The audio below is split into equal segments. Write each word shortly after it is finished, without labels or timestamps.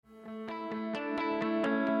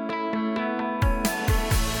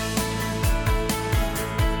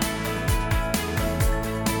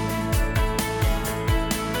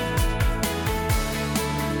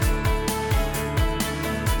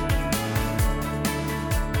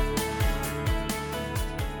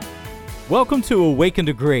Welcome to Awaken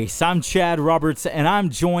to Grace. I'm Chad Roberts, and I'm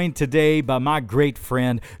joined today by my great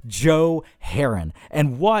friend, Joe Herron.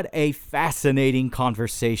 And what a fascinating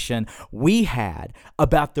conversation we had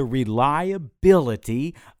about the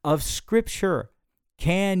reliability of Scripture.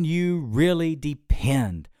 Can you really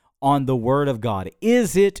depend on the Word of God?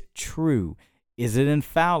 Is it true? Is it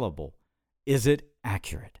infallible? Is it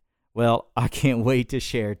accurate? Well, I can't wait to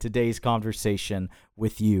share today's conversation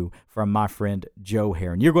with you from my friend Joe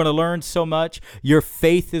Herron. You're going to learn so much. Your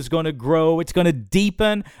faith is going to grow. It's going to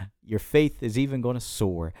deepen. Your faith is even going to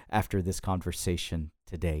soar after this conversation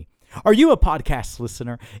today. Are you a podcast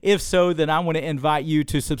listener? If so, then I want to invite you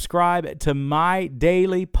to subscribe to my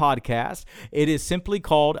daily podcast. It is simply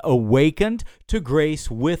called Awakened to Grace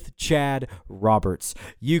with Chad Roberts.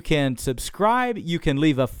 You can subscribe. You can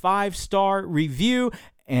leave a 5-star review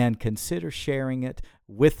and consider sharing it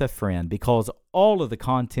with a friend, because all of the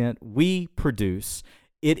content we produce,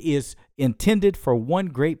 it is intended for one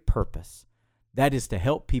great purpose. That is to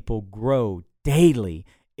help people grow daily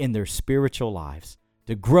in their spiritual lives,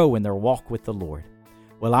 to grow in their walk with the Lord.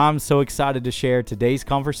 Well, I'm so excited to share today's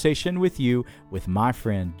conversation with you with my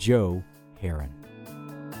friend Joe Herron.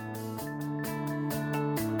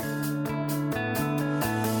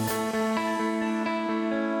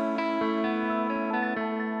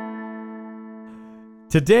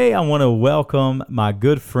 Today, I want to welcome my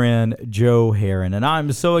good friend, Joe Herron, and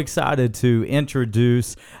I'm so excited to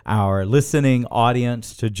introduce our listening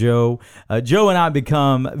audience to Joe. Joe and I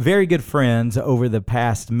become very good friends over the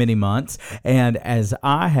past many months, and as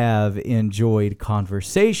I have enjoyed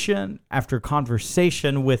conversation after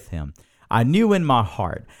conversation with him, I knew in my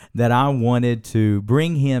heart that I wanted to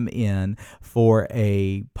bring him in for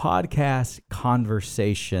a podcast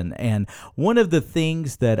conversation. And one of the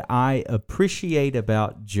things that I appreciate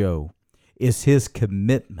about Joe is his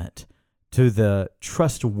commitment to the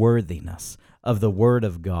trustworthiness of the Word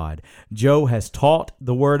of God. Joe has taught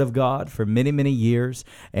the Word of God for many, many years.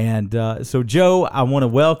 And so, Joe, I want to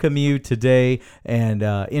welcome you today and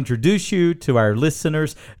introduce you to our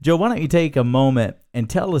listeners. Joe, why don't you take a moment and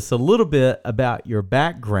tell us a little bit about your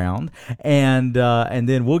background, and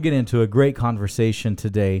then we'll get into a great conversation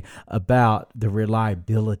today about the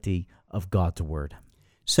reliability of God's Word.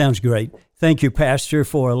 Sounds great. Thank you, Pastor,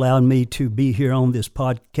 for allowing me to be here on this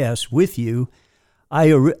podcast with you.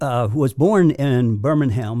 I was born in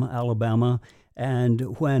Birmingham, Alabama,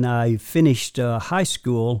 and when I finished high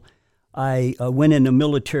school, I went in the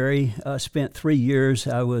military, spent 3 years.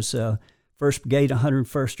 I was 1st Brigade,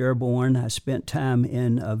 101st Airborne. I spent time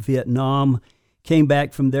in Vietnam, came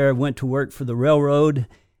back from there, went to work for the railroad,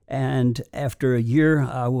 and after a year,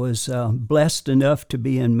 I was blessed enough to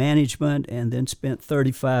be in management, and then spent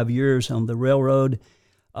 35 years on the railroad,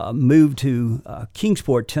 moved to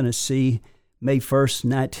Kingsport, Tennessee, May 1st,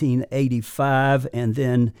 1985, and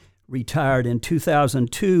then retired in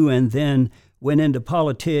 2002, and then went into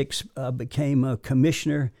politics, became a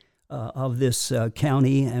commissioner of this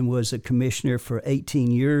county, and was a commissioner for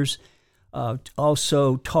 18 years.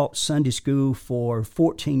 Also taught Sunday school for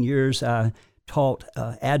 14 years. I taught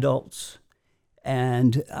adults,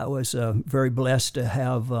 and I was very blessed to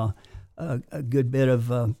have a good bit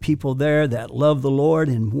of people there that loved the Lord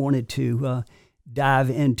and wanted to dive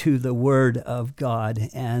into the Word of God.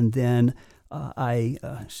 And then I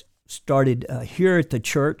started here at the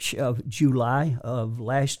church of July of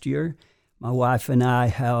last year. My wife and I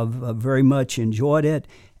have very much enjoyed it,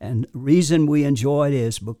 and the reason we enjoy it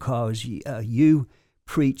is because you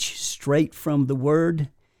preach straight from the Word,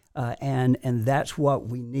 and that's what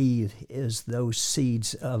we need, is those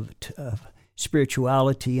seeds of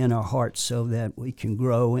spirituality in our hearts so that we can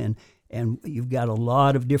grow. And you've got a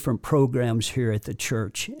lot of different programs here at the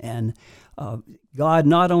church. And God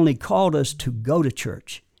not only called us to go to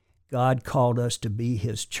church, God called us to be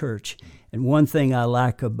His church. And one thing I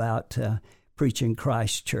like about preaching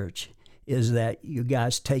Christ Church is that you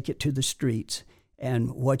guys take it to the streets,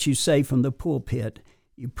 and what you say from the pulpit,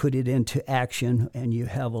 you put it into action, and you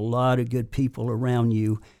have a lot of good people around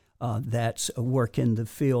you that's working the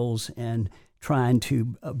fields and trying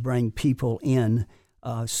to bring people in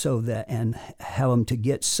so that, and have them to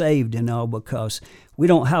get saved and all, because we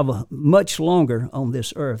don't have much longer on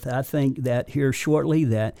this earth. I think that here shortly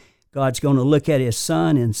that God's going to look at His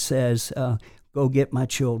Son and says, go get my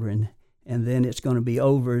children. And then it's going to be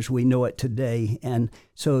over as we know it today. And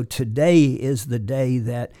so today is the day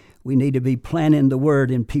that we need to be planting the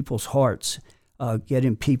Word in people's hearts,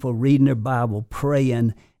 getting people reading their Bible,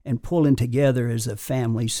 praying, and pulling together as a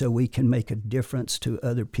family so we can make a difference to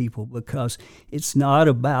other people, because it's not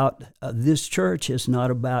about this church. It's not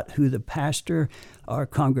about who the pastor, our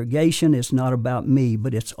congregation. It's not about me,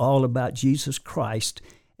 but it's all about Jesus Christ,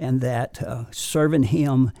 and that serving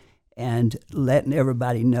Him and letting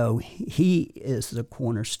everybody know He is the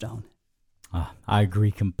cornerstone. I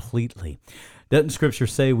agree completely. Doesn't Scripture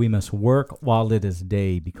say we must work while it is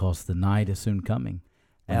day, because the night is soon coming?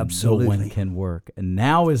 Absolutely. No one can work. And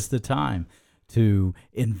now is the time to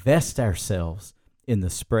invest ourselves in the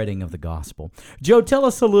spreading of the gospel. Joe, tell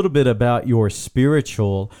us a little bit about your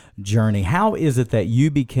spiritual journey. How is it that you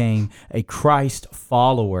became a Christ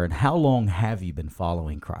follower, and how long have you been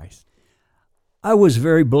following Christ? I was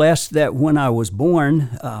very blessed that when I was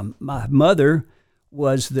born, my mother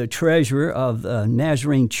was the treasurer of the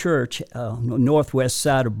Nazarene Church, northwest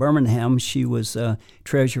side of Birmingham. She was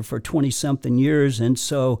treasurer for 20-something years, and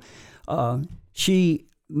so she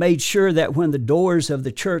made sure that when the doors of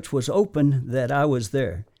the church was open, that I was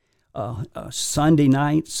there. Sunday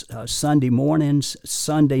nights, Sunday mornings,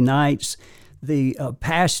 Sunday nights. The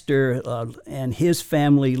pastor and his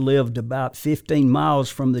family lived about 15 miles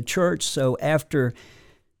from the church, so after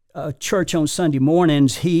church on Sunday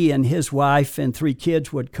mornings, he and his wife and 3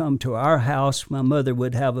 kids would come to our house. My mother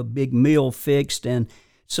would have a big meal fixed, and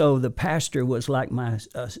so the pastor was like my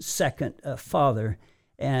second father.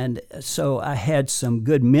 And so I had some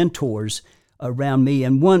good mentors around me.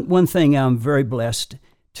 And one thing I'm very blessed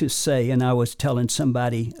to say, and I was telling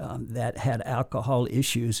somebody that had alcohol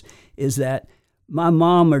issues, is that my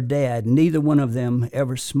mom or dad, neither one of them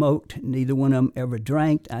ever smoked, neither one of them ever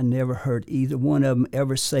drank. I never heard either one of them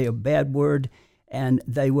ever say a bad word, and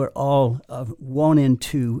they were all wanting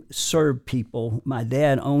to serve people. My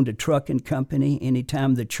dad owned a trucking company.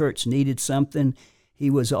 Anytime the church needed something, he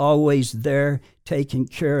was always there taking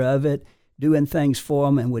care of it, doing things for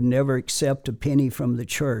them, and would never accept a penny from the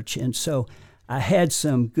church. And so I had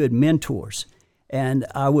some good mentors. And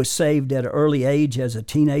I was saved at an early age as a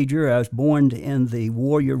teenager. I was born in the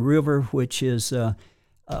Warrior River, which is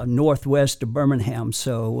northwest of Birmingham.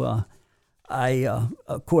 So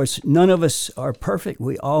of course, none of us are perfect.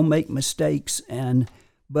 We all make mistakes.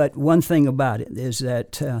 But one thing about it is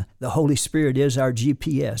that the Holy Spirit is our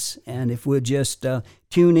GPS. And if we'll just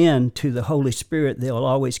tune in to the Holy Spirit, they'll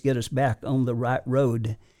always get us back on the right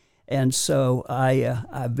road. And so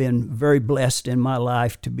I've been very blessed in my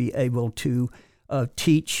life to be able to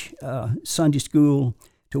teach Sunday school,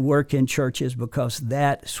 to work in churches, because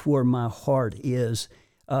that's where my heart is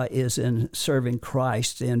in serving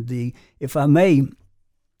Christ. And if I may,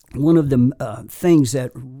 one of the things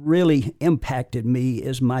that really impacted me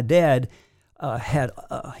is my dad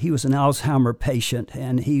he was an Alzheimer patient,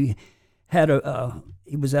 and he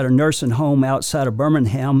was at a nursing home outside of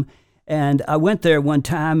Birmingham. And I went there one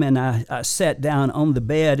time, and I sat down on the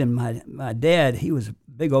bed, and my dad, he was a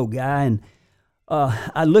big old guy, and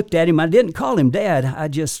I looked at him. I didn't call him Dad. I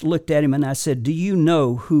just looked at him and I said, "Do you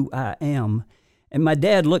know who I am?" And my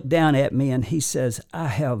dad looked down at me and he says, "I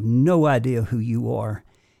have no idea who you are."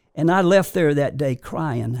 And I left there that day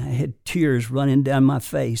crying. I had tears running down my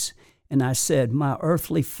face. And I said, my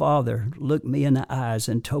earthly father looked me in the eyes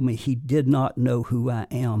and told me he did not know who I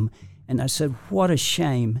am. And I said, what a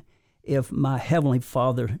shame if my heavenly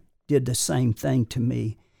Father did the same thing to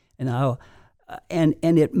me. And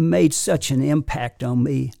it made such an impact on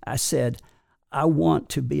me. I said, I want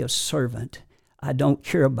to be a servant. I don't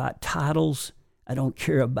care about titles. I don't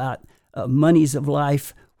care about monies of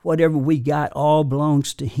life. Whatever we got all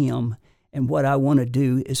belongs to Him. And what I want to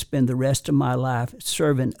do is spend the rest of my life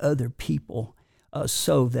serving other people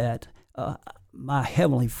so that my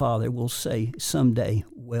Heavenly Father will say someday,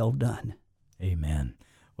 well done. Amen.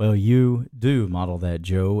 Well, you do model that,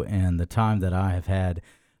 Joe, and the time that I have had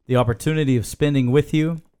the opportunity of spending with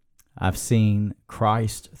you, I've seen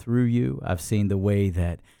Christ through you. I've seen the way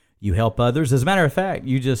that you help others. As a matter of fact,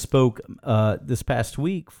 you just spoke this past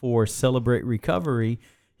week for Celebrate Recovery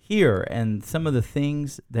here, and some of the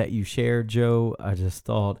things that you shared, Joe, I just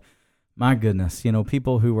thought, my goodness,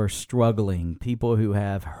 people who are struggling, people who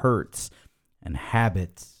have hurts and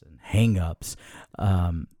habits and hang-ups,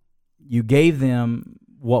 you gave them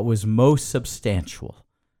what was most substantial,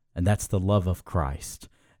 and that's the love of Christ.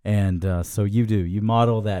 And so you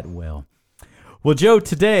model that well. Well, Joe,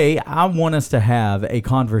 today I want us to have a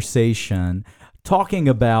conversation talking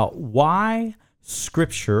about why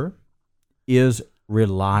Scripture is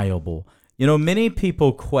reliable. Many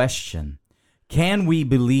people question, can we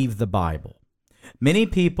believe the Bible? Many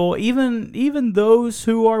people, even those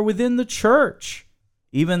who are within the church,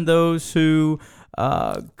 even those who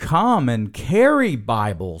come and carry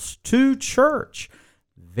Bibles to church,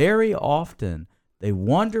 very often they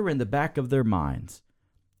wonder in the back of their minds,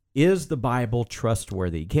 is the Bible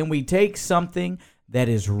trustworthy? Can we take something that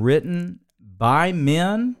is written by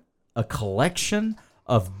men, a collection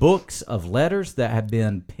of books, of letters that have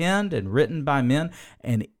been penned and written by men,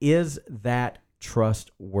 and is that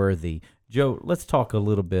trustworthy? Joe, let's talk a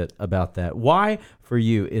little bit about that. Why, for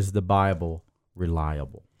you, is the Bible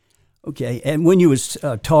reliable? Okay, and when you was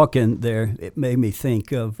talking there, it made me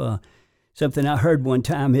think of something I heard one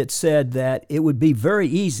time. It said that it would be very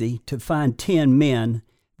easy to find 10 men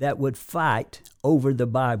that would fight over the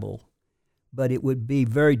Bible, but it would be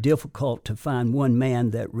very difficult to find one man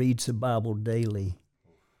that reads the Bible daily.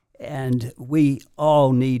 And we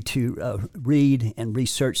all need to read and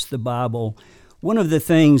research the Bible. One of the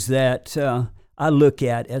things that I look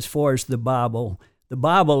at as far as the Bible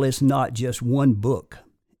is not just one book.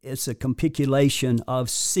 It's a compilation of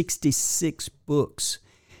 66 books.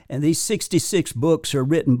 And these 66 books are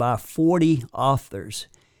written by 40 authors.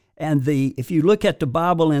 And if you look at the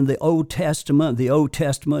Bible in the Old Testament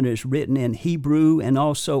is written in Hebrew and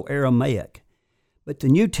also Aramaic. But the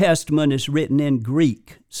New Testament is written in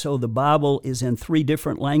Greek, so the Bible is in 3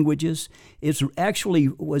 different languages. It actually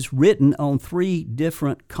was written on 3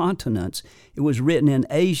 different continents. It was written in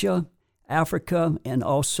Asia, Africa, and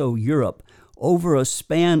also Europe over a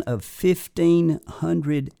span of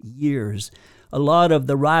 1,500 years. A lot of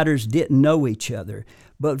the writers didn't know each other.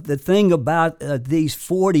 But the thing about these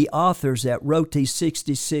 40 authors that wrote these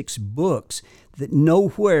 66 books, that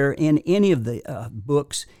nowhere in any of the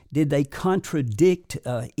books did they contradict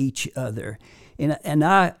each other. And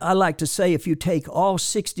I like to say, if you take all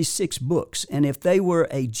 66 books, and if they were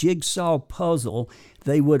a jigsaw puzzle,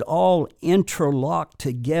 they would all interlock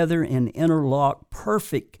together and interlock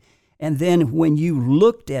perfect. And then when you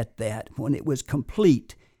looked at that, when it was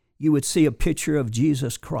complete, you would see a picture of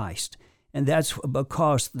Jesus Christ. And that's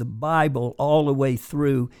because the Bible all the way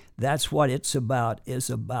through, that's what it's about, is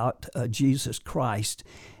about Jesus Christ.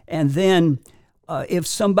 And then if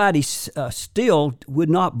somebody still would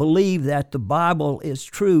not believe that the Bible is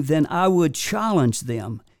true, then I would challenge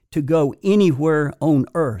them to go anywhere on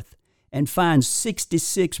earth and find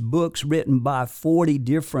 66 books written by 40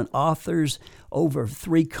 different authors over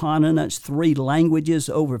 3 continents, 3 languages,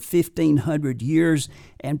 over 1,500 years,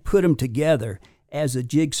 and put them together as a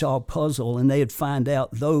jigsaw puzzle, and they'd find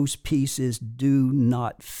out those pieces do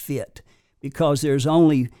not fit because there's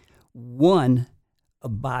only one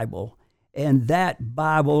Bible, and that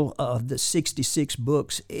Bible of the 66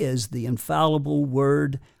 books is the infallible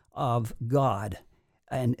Word of God,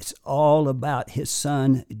 and it's all about His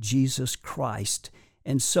Son, Jesus Christ.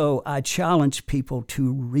 And so I challenge people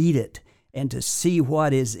to read it and to see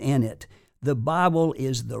what is in it. The Bible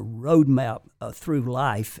is the roadmap through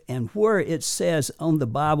life, and where it says on the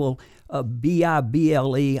Bible,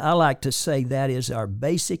 Bible, I like to say that is our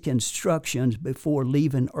basic instructions before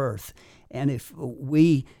leaving earth. And if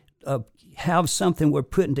we have something we're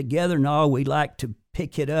putting together and all, we like to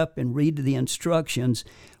pick it up and read the instructions.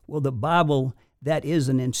 Well, the Bible, that is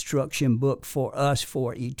an instruction book for us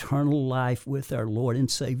for eternal life with our Lord and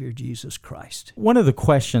Savior, Jesus Christ. One of the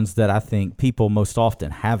questions that I think people most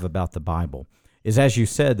often have about the Bible is, as you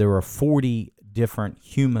said, there are 40 different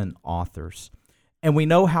human authors. And we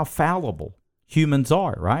know how fallible humans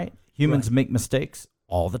are, right? Humans Right. make mistakes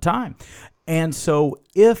all the time. And so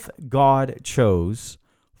if God chose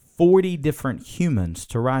 40 different humans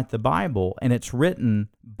to write the Bible, and it's written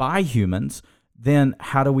by humans, then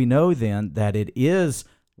how do we know then that it is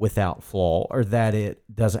without flaw or that it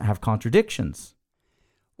doesn't have contradictions?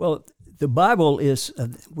 Well, the Bible is,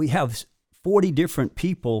 we have 40 different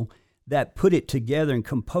people that put it together and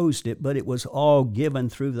composed it, but it was all given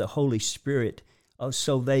through the Holy Spirit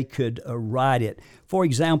so they could write it. For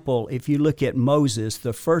example, if you look at Moses,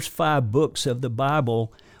 the first 5 books of the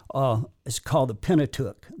Bible is called the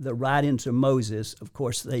Pentateuch, the writings of Moses. Of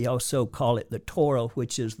course, they also call it the Torah,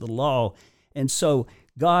 which is the law. And so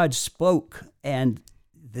God spoke, and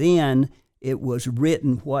then it was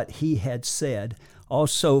written what He had said.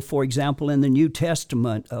 Also, for example, in the New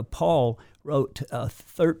Testament, Paul wrote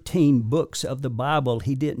 13 books of the Bible.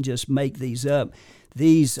 He didn't just make these up.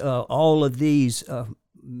 All of these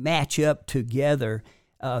match up together,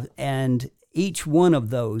 and each one of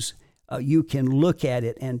those, you can look at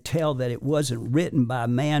it and tell that it wasn't written by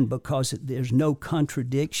man because there's no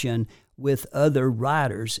contradiction with other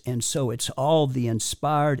writers. And so it's all the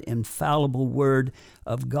inspired, infallible Word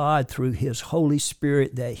of God through His Holy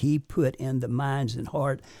Spirit that He put in the minds and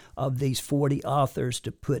heart of these 40 authors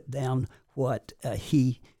to put down what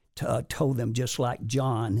He told them, just like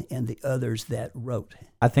John and the others that wrote.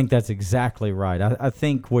 I think that's exactly right. I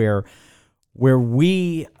think where where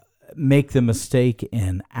we make the mistake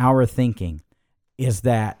in our thinking is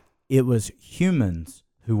that it was humans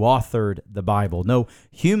who authored the Bible. No,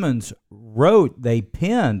 humans wrote, they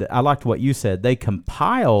penned, I liked what you said, they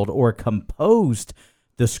compiled or composed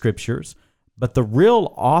the scriptures, but the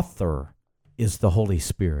real author is the Holy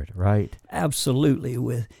Spirit, right? Absolutely.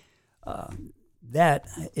 With that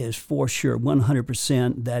is for sure,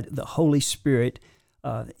 100%, that the Holy Spirit,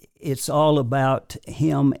 it's all about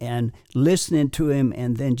Him and listening to Him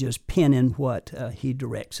and then just penning what He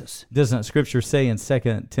directs us. Doesn't Scripture say in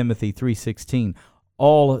 2 Timothy 3:16,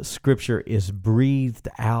 all Scripture is breathed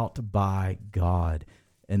out by God?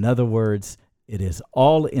 In other words, it is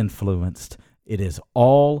all influenced, it is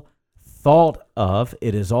all thought of,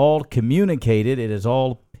 it is all communicated, it is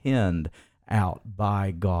all penned out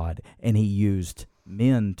by God, and He used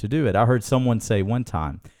men to do it. I heard someone say one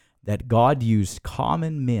time that God used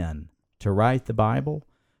common men to write the Bible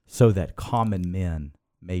so that common men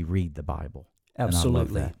may read the Bible.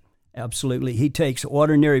 Absolutely. Absolutely. He takes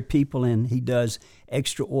ordinary people and He does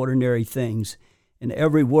extraordinary things. And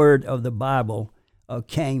every word of the Bible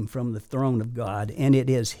came from the throne of God, and it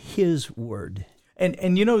is His word.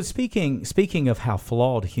 And you know, speaking of how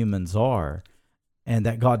flawed humans are, and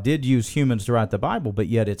that God did use humans to write the Bible, but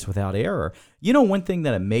yet it's without error. You know, one thing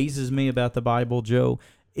that amazes me about the Bible, Joe,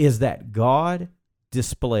 is that God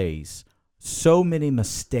displays so many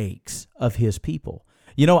mistakes of His people.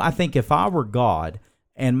 You know, I think if I were God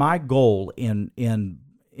and my goal in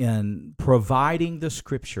providing the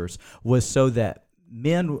Scriptures was so that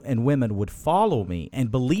men and women would follow me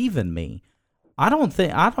and believe in me, I don't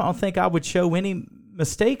think I would show any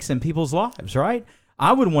mistakes in people's lives, right?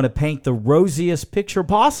 I would want to paint the rosiest picture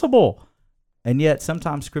possible. And yet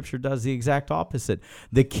sometimes Scripture does the exact opposite.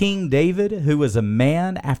 The King David, who was a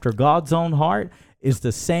man after God's own heart, is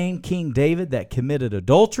the same King David that committed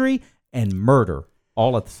adultery and murder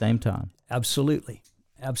all at the same time. Absolutely.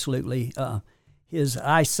 Absolutely. His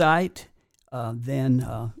eyesight,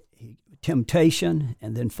 then temptation,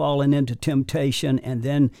 and then falling into temptation, and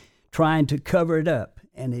then trying to cover it up.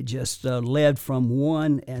 And it just led from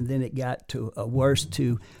one, and then it got to worse,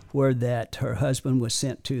 to where that her husband was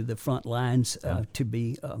sent to the front lines to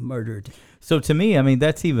be murdered. So to me, I mean,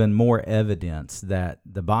 that's even more evidence that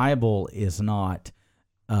the Bible is not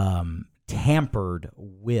tampered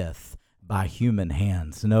with by human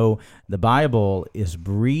hands. No, the Bible is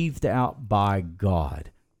breathed out by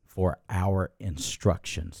God for our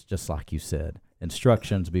instructions, just like you said,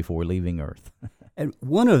 instructions before leaving earth. And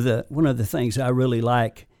one of the things I really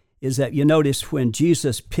like is that you notice when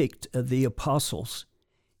Jesus picked the apostles,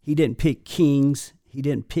 He didn't pick kings, He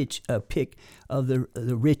didn't pick of the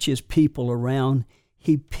richest people around.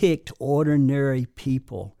 He picked ordinary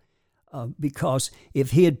people, because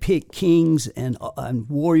if He had picked kings and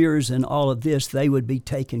warriors and all of this, they would be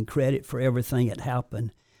taking credit for everything that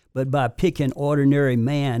happened. But by picking ordinary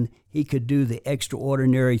man, He could do the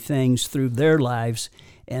extraordinary things through their lives,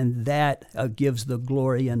 and that gives the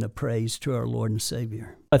glory and the praise to our Lord and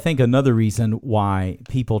Savior. I think another reason why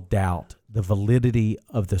people doubt the validity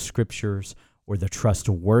of the Scriptures or the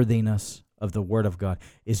trustworthiness of the Word of God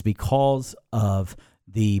is because of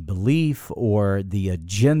the belief or the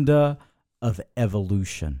agenda of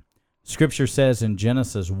evolution. Scripture says in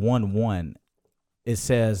Genesis 1:1, it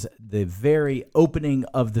says, the very opening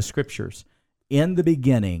of the Scriptures, in the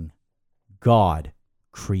beginning, God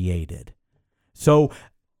created. So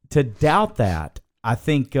to doubt that, I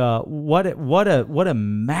think what a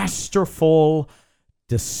masterful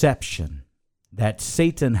deception that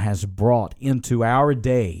Satan has brought into our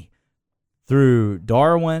day through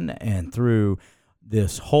Darwin and through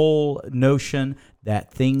this whole notion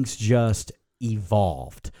that things just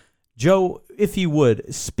evolved. Joe, if you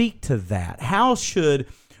would, speak to that. How should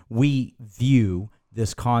we view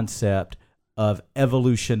this concept of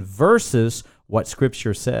evolution versus what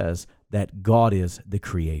Scripture says, that God is the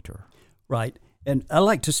creator? Right. And I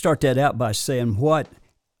like to start that out by saying what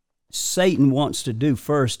Satan wants to do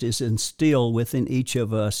first is instill within each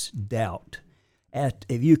of us doubt.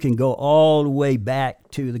 If you can go all the way back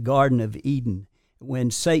to the Garden of Eden,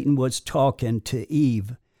 when Satan was talking to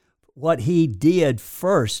Eve, what he did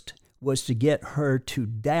first was to get her to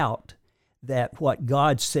doubt that what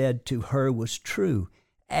God said to her was true.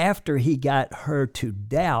 After he got her to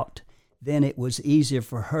doubt, then it was easier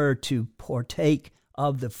for her to partake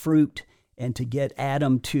of the fruit and to get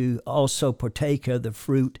Adam to also partake of the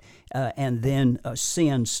fruit, and then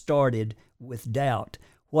sin started with doubt.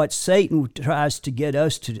 What Satan tries to get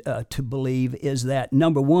us to believe is that,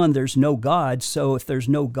 number one, there's no God, so if there's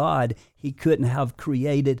no God, he couldn't have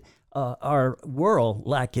created our world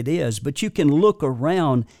like it is. But you can look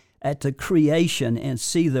around at the creation and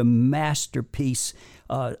see the masterpiece.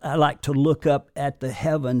 I like to look up at the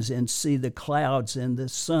heavens and see the clouds and the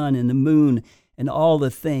sun and the moon and all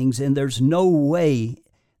the things. And there's no way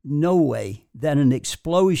that an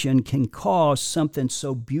explosion can cause something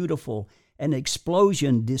so beautiful. An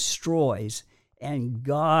explosion destroys. And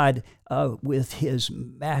God, with his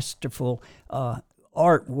masterful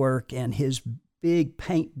artwork and his big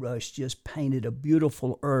paintbrush, just painted a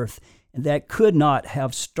beautiful earth. And that could not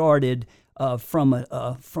have started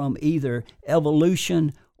from either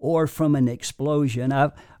evolution or from an explosion.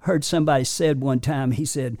 I've heard somebody said one time, he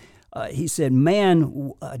said,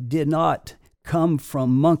 man did not come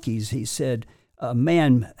from monkeys. He said,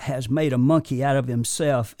 man has made a monkey out of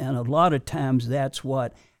himself. And a lot of times that's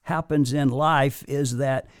what happens in life, is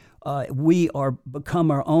that we become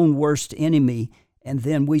our own worst enemy, and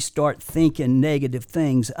then we start thinking negative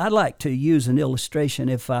things. I'd like to use an illustration,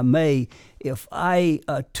 if I may. If I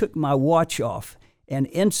took my watch off, and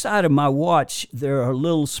inside of my watch there are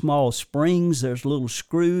little small springs, there's little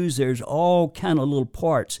screws, there's all kind of little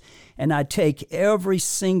parts, and I take every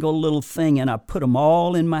single little thing and I put them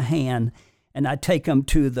all in my hand, and I take them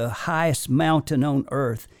to the highest mountain on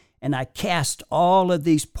earth, and I cast all of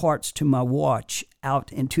these parts to my watch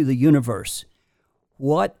out into the universe.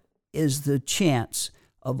 What is the chance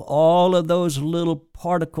of all of those little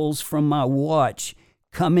particles from my watch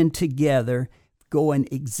coming together, going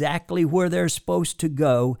exactly where they're supposed to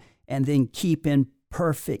go, and then keep in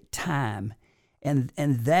perfect time? And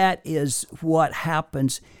that is what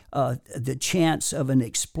happens, the chance of an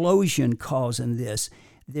explosion causing this.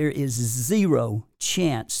 There is zero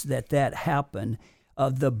chance that happened.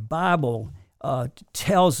 The Bible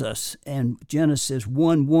tells us in Genesis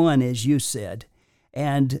 1:1, as you said,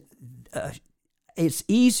 and it's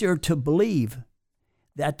easier to believe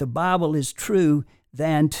that the Bible is true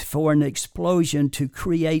than for an explosion to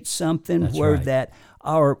create something. That's where right. That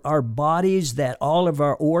our bodies, that all of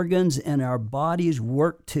our organs and our bodies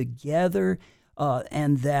work together,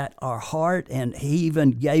 and that our heart, and he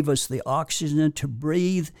even gave us the oxygen to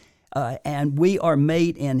breathe, and we are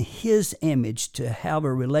made in his image to have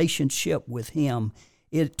a relationship with him.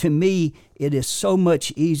 To me, it is so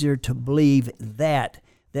much easier to believe that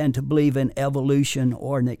than to believe in evolution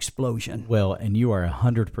or an explosion. Well, and you are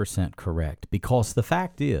 100% correct, because the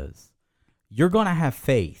fact is, you're going to have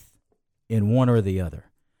faith in one or the other.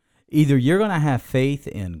 Either you're going to have faith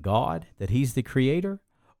in God, that he's the creator,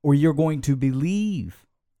 or you're going to believe.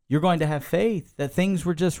 You're going to have faith that things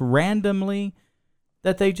were just randomly,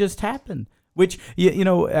 that they just happened. Which,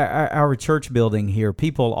 our church building here,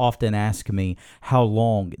 people often ask me how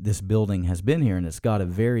long this building has been here, and it's got a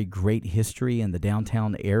very great history in the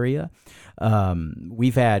downtown area.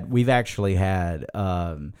 We've actually had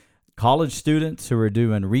college students who are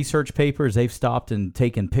doing research papers. They've stopped and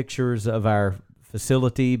taken pictures of our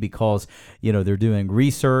facility because, they're doing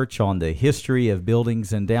research on the history of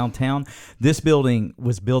buildings in downtown. This building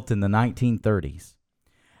was built in the 1930s.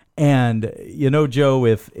 And, Joe,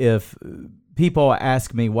 if people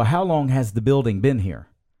ask me, well, how long has the building been here?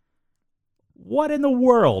 What in the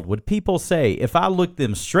world would people say if I looked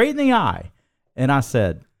them straight in the eye and I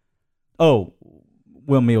said, oh,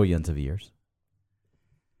 well, millions of years?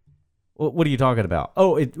 Well, what are you talking about?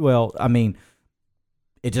 It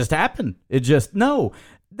just happened. No,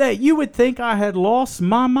 that you would think I had lost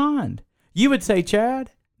my mind. You would say,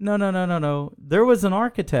 Chad, no. There was an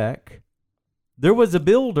architect. There was a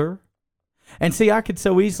builder. And see, I could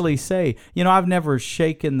so easily say, I've never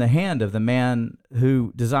shaken the hand of the man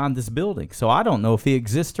who designed this building, so I don't know if he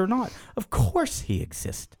exists or not. Of course he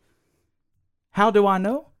exists. How do I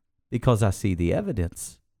know? Because I see the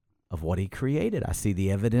evidence of what he created. I see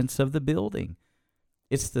the evidence of the building.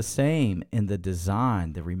 It's the same in the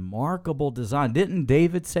design, the remarkable design. Didn't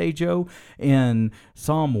David say, Joe, in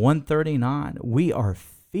Psalm 139, we are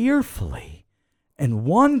fearfully and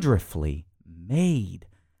wonderfully made?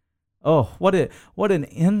 Oh, what an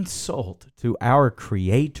insult to our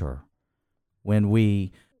Creator when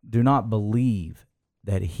we do not believe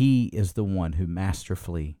that he is the one who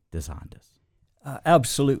masterfully designed us.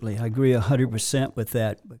 Absolutely. I agree 100% with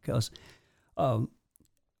that, because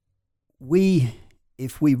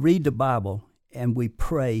if we read the Bible and we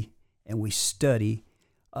pray and we study,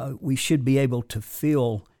 we should be able to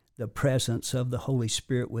feel the presence of the Holy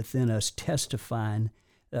Spirit within us, testifying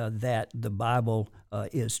that the Bible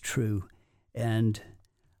is true. And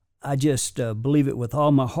I just believe it with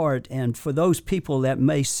all my heart. And for those people that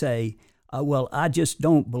may say, well, I just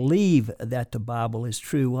don't believe that the Bible is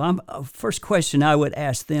true, first question I would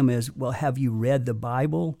ask them is, well, have you read the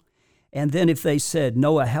Bible? And then if they said,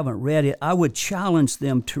 no, I haven't read it, I would challenge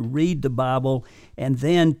them to read the Bible and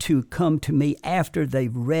then to come to me after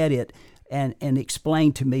they've read it and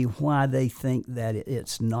explain to me why they think that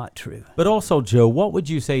it's not true. But also, Joe, what would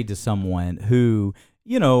you say to someone who,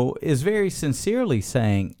 is very sincerely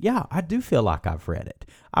saying, yeah, I do feel like I've read it.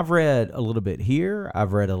 I've read a little bit here,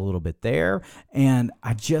 I've read a little bit there, and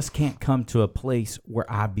I just can't come to a place where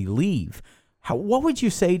I believe. What would you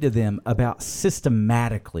say to them about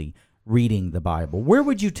systematically reading the Bible? Where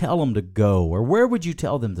would you tell them to go, or where would you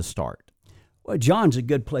tell them to start? Well, John's a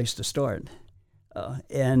good place to start,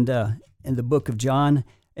 and in the book of John,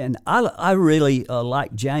 and I really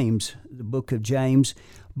like James, the book of James.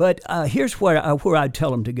 But here's where I'd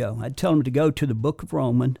tell them to go. I'd tell them to go to the book of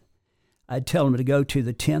Romans. I'd tell them to go to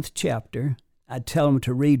the 10th chapter. I'd tell them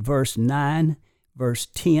to read verse 9, verse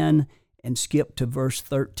 10, and skip to verse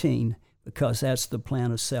 13, because that's the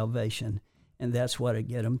plan of salvation, and that's what would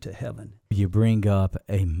get them to heaven. You bring up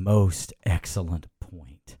a most excellent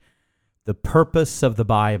point. The purpose of the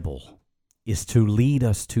Bible is to lead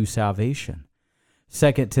us to salvation.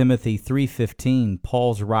 2 Timothy 3:15,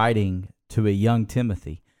 Paul's writing to a young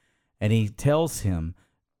Timothy, and he tells him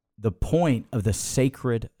the point of the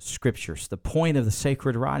sacred scriptures, the point of the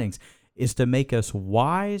sacred writings, is to make us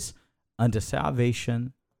wise unto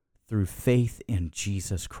salvation through faith in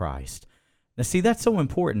Jesus Christ. Now, see, that's so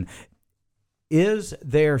important. Is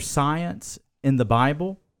there science in the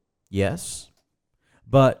Bible? Yes.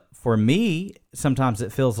 But for me, sometimes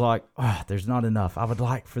it feels like, there's not enough. I would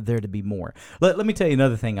like for there to be more. Let me tell you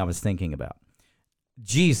another thing I was thinking about.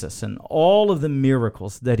 Jesus and all of the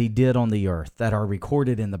miracles that he did on the earth that are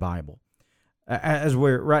recorded in the Bible. As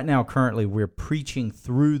currently we're preaching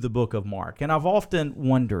through the book of Mark. And I've often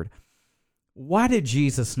wondered, why did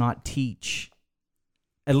Jesus not teach,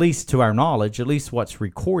 at least to our knowledge, at least what's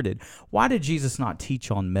recorded, why did Jesus not teach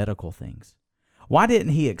on medical things? Why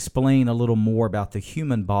didn't he explain a little more about the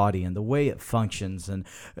human body and the way it functions? And,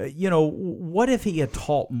 what if he had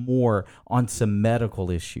taught more on some medical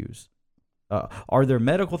issues? Are there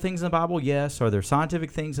medical things in the Bible? Yes. Are there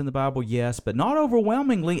scientific things in the Bible? Yes, but not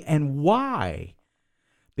overwhelmingly. And why?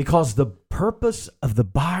 Because the purpose of the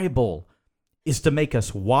Bible is to make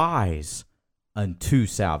us wise unto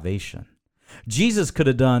salvation. Jesus could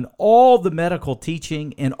have done all the medical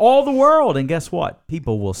teaching in all the world, and guess what?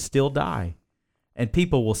 People will still die, and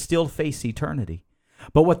people will still face eternity.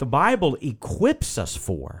 But what the Bible equips us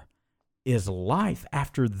for is life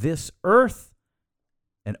after this earth.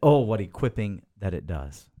 And what equipping that it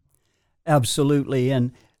does. Absolutely.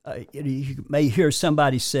 And you may hear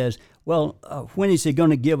somebody says, well, when is he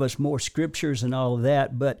going to give us more scriptures and all of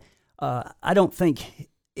that? But I don't think,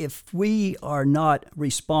 if we are not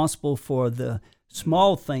responsible for the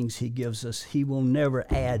small things he gives us, he will never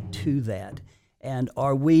add to that. And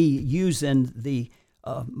are we using the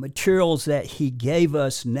materials that he gave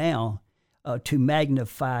us now to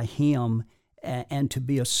magnify him and to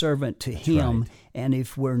be a servant to him? Right. And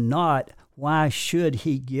if we're not, why should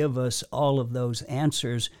he give us all of those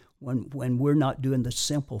answers when we're not doing the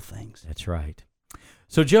simple things? That's right.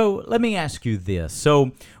 So, Joe, let me ask you this.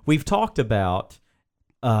 So we've talked about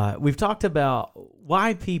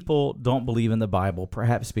why people don't believe in the Bible,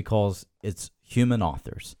 perhaps because it's human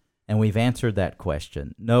authors. And we've answered that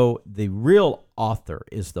question. No, the real author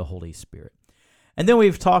is the Holy Spirit. And then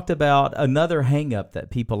we've talked about another hang-up that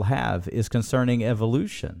people have is concerning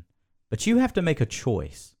evolution. But you have to make a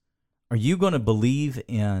choice. Are you going to believe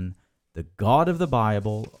in the God of the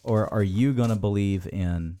Bible, or are you going to believe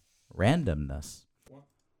in randomness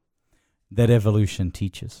that evolution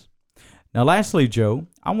teaches? Now, lastly, Joe,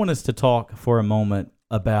 I want us to talk for a moment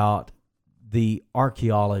about the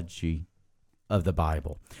archaeology of the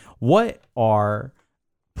Bible. What are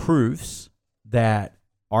proofs that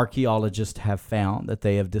archaeologists have found, that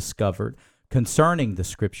they have discovered concerning the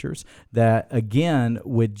scriptures, that again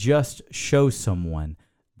would just show someone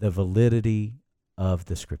the validity of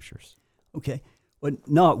the scriptures? Okay. Well,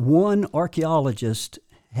 not one archaeologist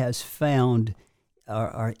has found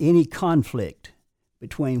or any conflict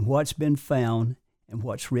between what's been found and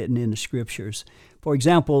what's written in the scriptures. For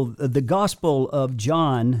example, the Gospel of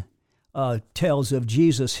John tells of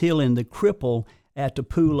Jesus healing the cripple at the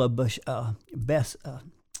pool of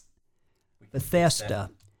Bethesda.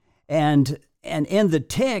 And in the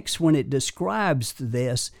text, when it describes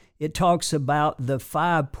this, it talks about the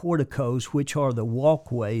 5 porticos, which are the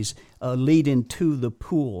walkways leading to the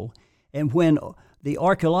pool. And when the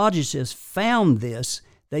archaeologists found this,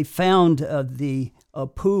 they found the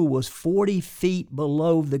pool was 40 feet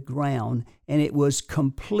below the ground, and it was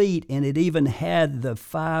complete, and it even had the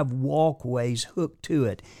 5 walkways hooked to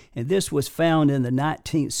it. And this was found in the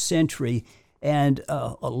 19th century, and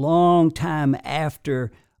a long time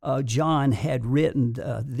after John had written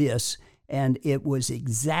this, and it was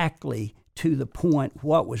exactly to the point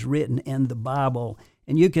what was written in the Bible.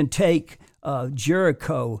 And you can take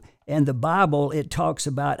Jericho, and the Bible, it talks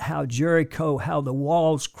about how Jericho, how the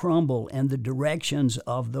walls crumble and the directions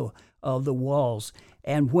of the walls.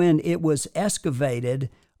 And when it was excavated,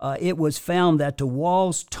 it was found that the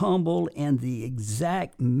walls tumbled in the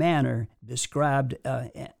exact manner described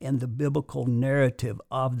in the biblical narrative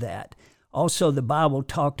of that. Also, the Bible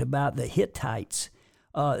talked about the Hittites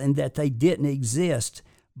and that they didn't exist.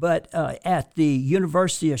 But at the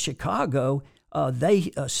University of Chicago,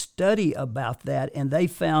 they study about that, and they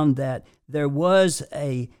found that there was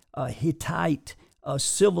a Hittite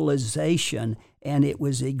civilization, and it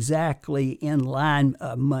was exactly in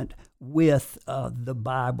alignment with the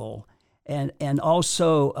Bible. And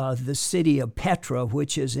also the city of Petra,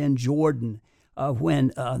 which is in Jordan,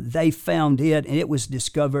 when they found it, and it was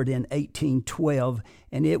discovered in 1812,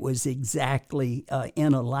 and it was exactly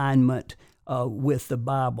in alignment with the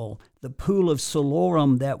Bible. The pool of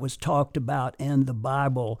Siloam that was talked about in the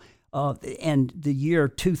Bible, in the year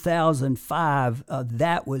 2005,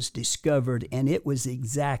 that was discovered, and it was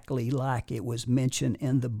exactly like it was mentioned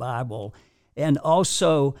in the Bible. And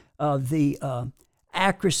also the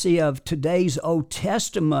accuracy of today's Old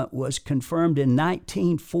Testament was confirmed in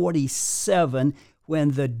 1947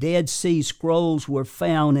 when the Dead Sea Scrolls were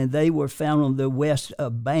found, and they were found on the West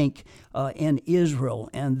Bank in Israel.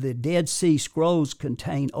 And the Dead Sea Scrolls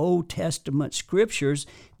contain Old Testament scriptures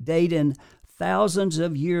dating thousands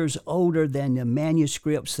of years older than the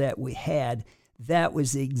manuscripts that we had. That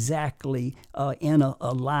was exactly in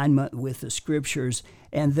alignment with the scriptures.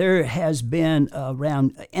 And there has been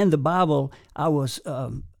around, in the Bible, I was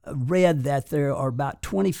read that there are about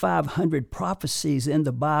 2,500 prophecies in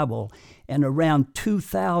the Bible, and around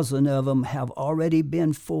 2,000 of them have already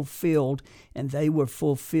been fulfilled, and they were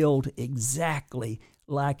fulfilled exactly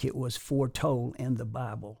like it was foretold in the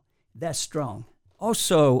Bible. That's strong.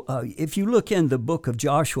 Also, if you look in the book of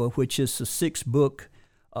Joshua, which is the 6th book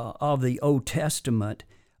of the Old Testament,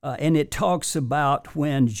 and it talks about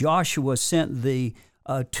when Joshua sent the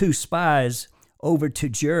 2 spies over to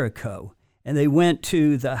Jericho, and they went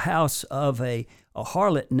to the house of a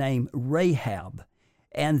harlot named Rahab.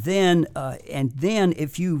 And then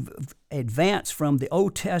if you advance from the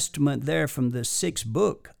Old Testament there, from the 6th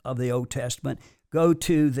book of the Old Testament, go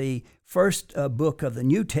to the first book of the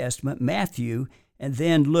New Testament, Matthew, and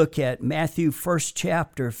then look at Matthew 1st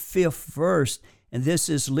chapter, 5th verse, and this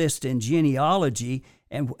is listed in genealogy,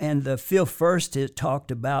 and the 5th verse, it talked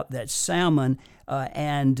about that Salmon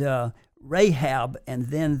and Rahab, and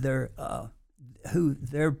then who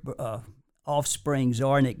their offsprings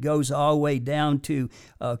are, and it goes all the way down to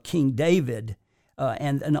King David,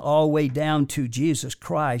 and all the way down to Jesus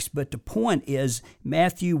Christ. But the point is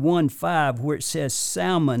Matthew 1:5, where it says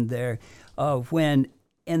Salmon there, when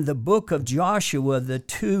in the book of Joshua, the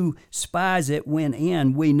 2 spies that went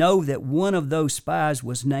in, we know that one of those spies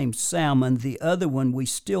was named Salmon. The other one, we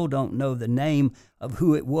still don't know the name of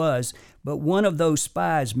who it was, but one of those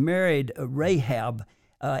spies married Rahab,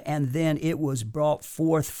 and then it was brought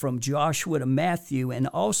forth from Joshua to Matthew. And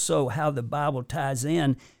also how the Bible ties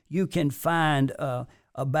in, you can find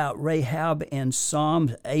about Rahab in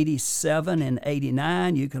Psalms 87 and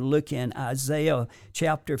 89. You can look in Isaiah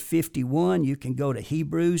chapter 51. You can go to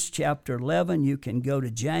Hebrews chapter 11. You can go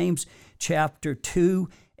to James chapter 2.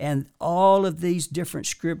 And all of these different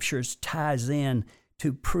scriptures ties in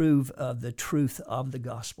to prove the truth of the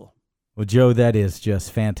gospel. Well, Joe, that is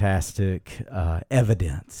just fantastic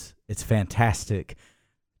evidence. It's fantastic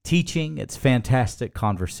teaching. It's fantastic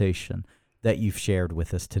conversation that you've shared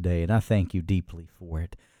with us today, and I thank you deeply for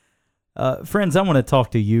it. Friends, I want to talk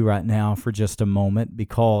to you right now for just a moment,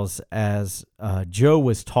 because as Joe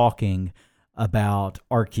was talking about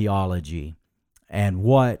archaeology and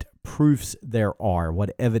what proofs there are,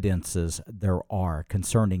 what evidences there are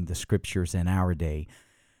concerning the scriptures in our day,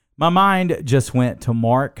 my mind just went to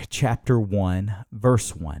Mark chapter 1,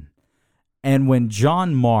 verse 1. And when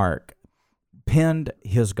John Mark penned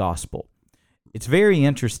his gospel, it's very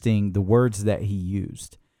interesting the words that he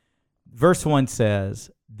used. Verse 1 says,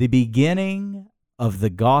 "The beginning of the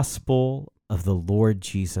gospel of the Lord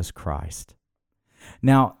Jesus Christ."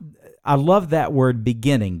 Now, I love that word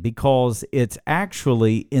beginning, because it's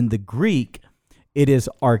actually in the Greek, it is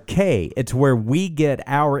arche. It's where we get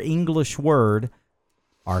our English word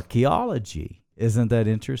archaeology. Isn't that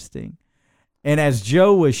interesting? And as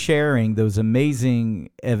Joe was sharing those amazing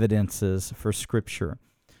evidences for Scripture,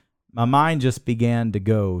 my mind just began to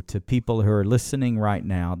go to people who are listening right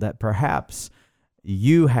now that perhaps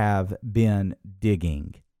you have been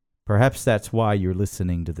digging. Perhaps that's why you're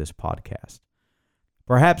listening to this podcast.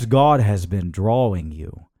 Perhaps God has been drawing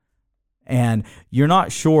you, and you're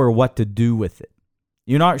not sure what to do with it.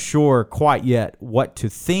 You're not sure quite yet what to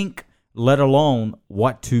think, let alone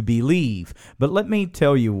what to believe. But let me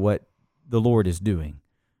tell you what the Lord is doing.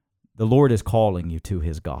 The Lord is calling you to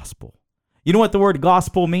His gospel. You know what the word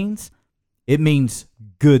gospel means? It means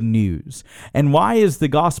good news. And why is the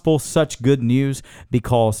gospel such good news?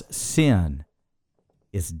 Because sin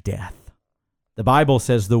is death. The Bible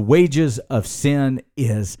says the wages of sin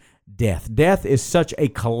is death. Death is such a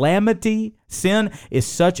calamity. Sin is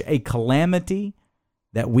such a calamity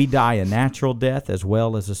that we die a natural death as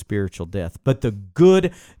well as a spiritual death. But the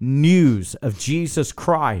good news of Jesus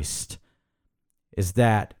Christ is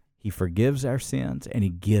that He forgives our sins and He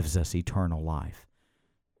gives us eternal life.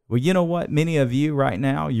 Well, you know what? Many of you right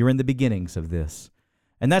now, you're in the beginnings of this.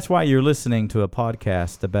 And that's why you're listening to a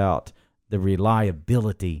podcast about the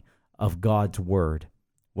reliability of God's Word.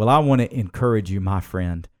 Well, I want to encourage you, my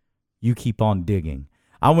friend, you keep on digging.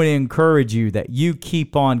 I want to encourage you that you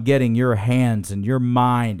keep on getting your hands and your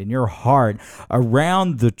mind and your heart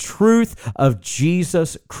around the truth of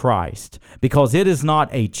Jesus Christ, because it is not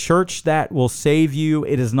a church that will save you.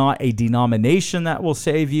 It is not a denomination that will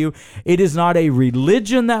save you. It is not a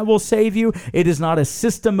religion that will save you. It is not a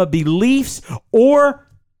system of beliefs or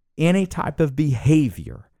any type of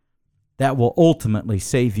behavior that will ultimately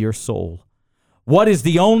save your soul. What is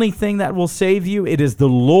the only thing that will save you? It is the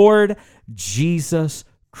Lord Jesus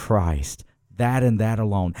Christ. That and that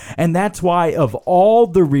alone. And that's why of all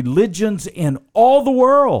the religions in all the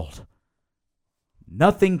world,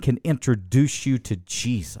 nothing can introduce you to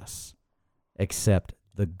Jesus except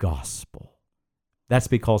the gospel. That's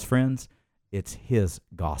because, friends, it's His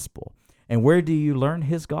gospel. And where do you learn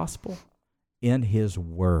His gospel? In His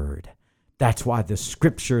Word. That's why the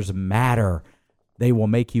Scriptures matter. They will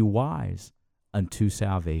make you wise unto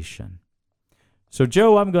salvation. So,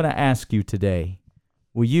 Joe, I'm going to ask you today,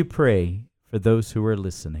 will you pray for those who are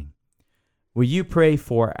listening? Will you pray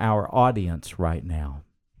for our audience right now?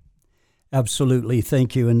 Absolutely.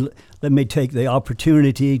 Thank you. And let me take the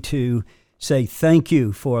opportunity to say thank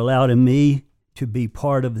you for allowing me to be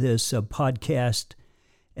part of this podcast.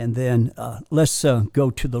 And then let's go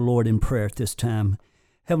to the Lord in prayer at this time.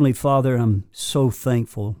 Heavenly Father, I'm so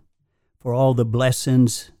thankful for all the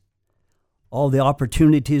blessings, all the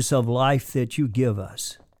opportunities of life that you give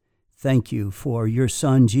us. Thank you for your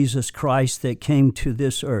Son, Jesus Christ, that came to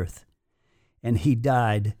this earth, and He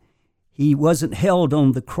died. He wasn't held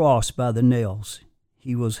on the cross by the nails.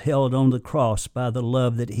 He was held on the cross by the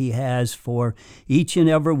love that He has for each and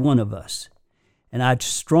every one of us. And I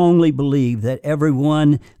strongly believe that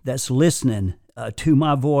everyone that's listening to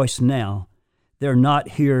my voice now, they're not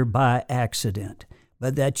here by accident,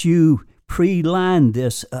 but that you pre-lined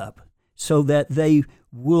this up so that they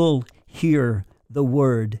will hear the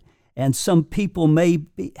word. And some people may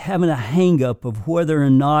be having a hang-up of whether or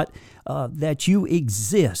not that you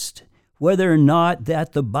exist, whether or not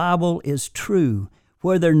that the Bible is true,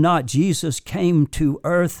 whether or not Jesus came to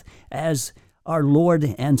earth as our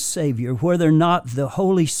Lord and Savior, whether or not the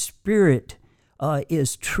Holy Spirit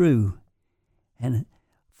is true. And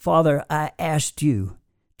Father, I asked you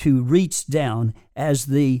to reach down as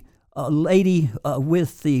the lady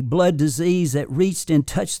with the blood disease that reached and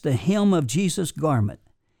touched the hem of Jesus' garment.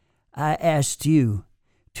 I asked you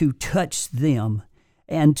to touch them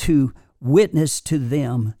and to witness to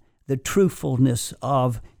them the truthfulness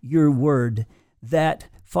of your word, that,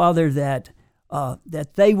 Father, that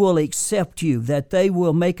they will accept you, that they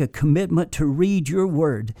will make a commitment to read your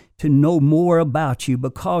word, to know more about you,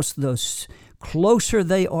 because the closer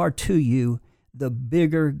they are to you, the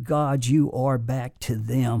bigger God you are back to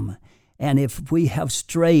them. And if we have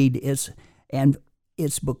strayed,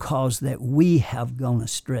 it's because that we have gone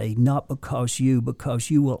astray, not because you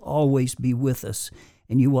will always be with us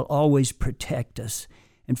and you will always protect us.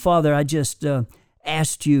 And Father, I just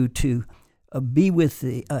asked you to be with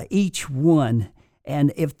each one.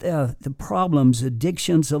 And if the problems,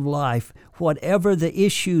 addictions of life, whatever the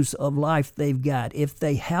issues of life they've got, if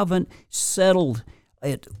they haven't settled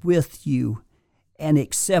it with you and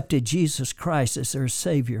accepted Jesus Christ as their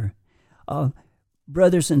Savior,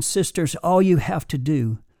 brothers and sisters, all you have to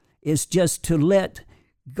do is just to let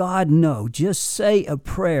God know. Just say a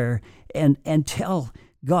prayer and tell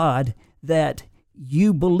God that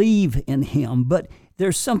you believe in Him. But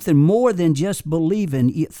there's something more than just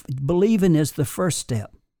believing. Believing is the first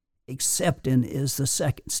step. Accepting is the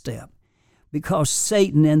second step. Because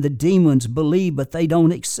Satan and the demons believe, but they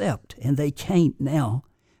don't accept, and they can't now.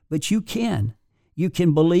 But you can. You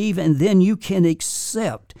can believe, and then you can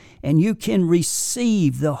accept, and you can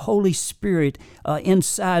receive the Holy Spirit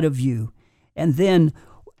inside of you. And then,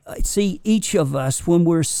 see, each of us, when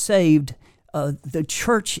we're saved, the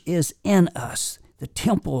church is in us, the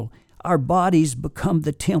temple. Our bodies become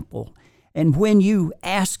the temple. And when you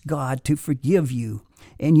ask God to forgive you,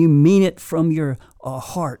 and you mean it from your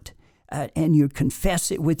heart, and you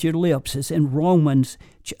confess it with your lips, as in Romans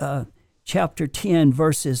chapter 10,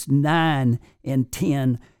 verses 9 and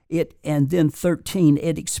 10, and then 13,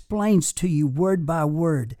 it explains to you word by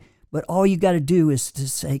word. But all you got to do is to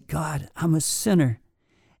say, God, I'm a sinner,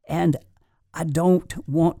 and I don't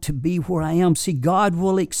want to be where I am. See, God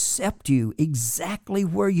will accept you exactly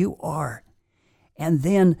where you are. And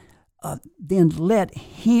then let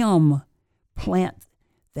Him plant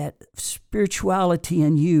that spirituality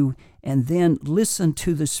in you, and then listen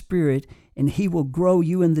to the Spirit, and He will grow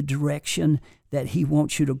you in the direction that He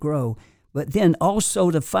wants you to grow. But then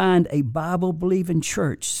also to find a Bible-believing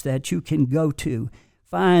church that you can go to.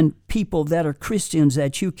 Find people that are Christians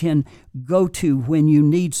that you can go to when you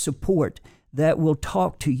need support, that will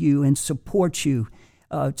talk to you and support you.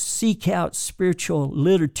 Seek out spiritual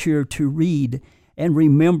literature to read, and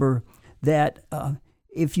remember that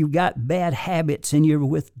if you got bad habits and you're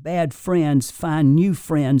with bad friends, find new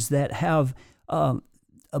friends that have a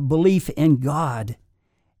belief in God,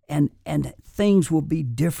 and things will be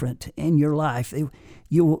different in your life.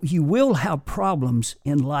 You will have problems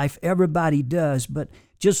in life. Everybody does, but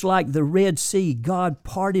just like the Red Sea, God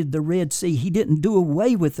parted the Red Sea. He didn't do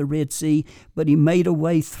away with the Red Sea, but He made a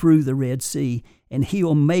way through the Red Sea. And He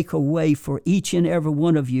will make a way for each and every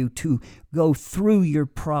one of you to go through your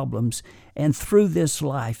problems and through this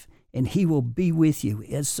life, and He will be with you.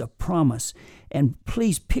 It's a promise. And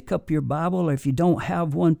please pick up your Bible, or if you don't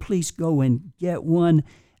have one, please go and get one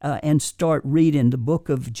and start reading. The book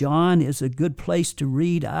of John is a good place to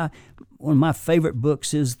read. One of my favorite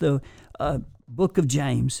books is the book of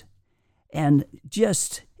James. And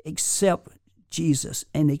just accept Jesus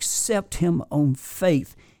and accept Him on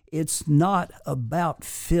faith. It's not about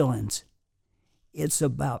feelings. It's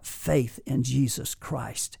about faith in Jesus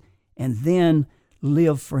Christ. And then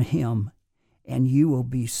live for Him, and you will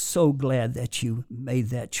be so glad that you made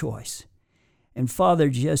that choice. And Father,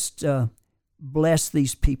 just bless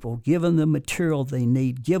these people. Give them the material they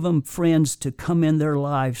need. Give them friends to come in their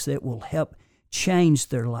lives that will help change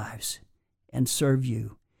their lives and serve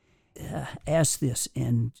You. Ask this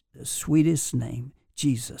in the sweetest name,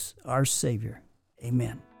 Jesus, our Savior.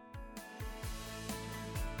 Amen.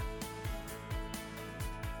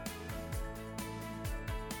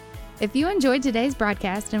 If you enjoyed today's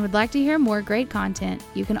broadcast and would like to hear more great content,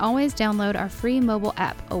 you can always download our free mobile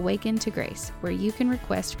app, Awaken to Grace, where you can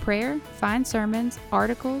request prayer, find sermons,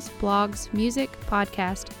 articles, blogs, music,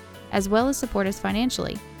 podcasts, as well as support us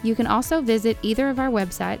financially. You can also visit either of our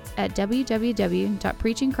websites at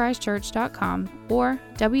www.preachingchristchurch.com or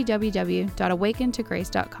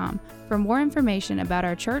www.awakentokrace.com for more information about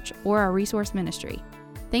our church or our resource ministry.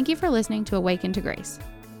 Thank you for listening to Awaken to Grace.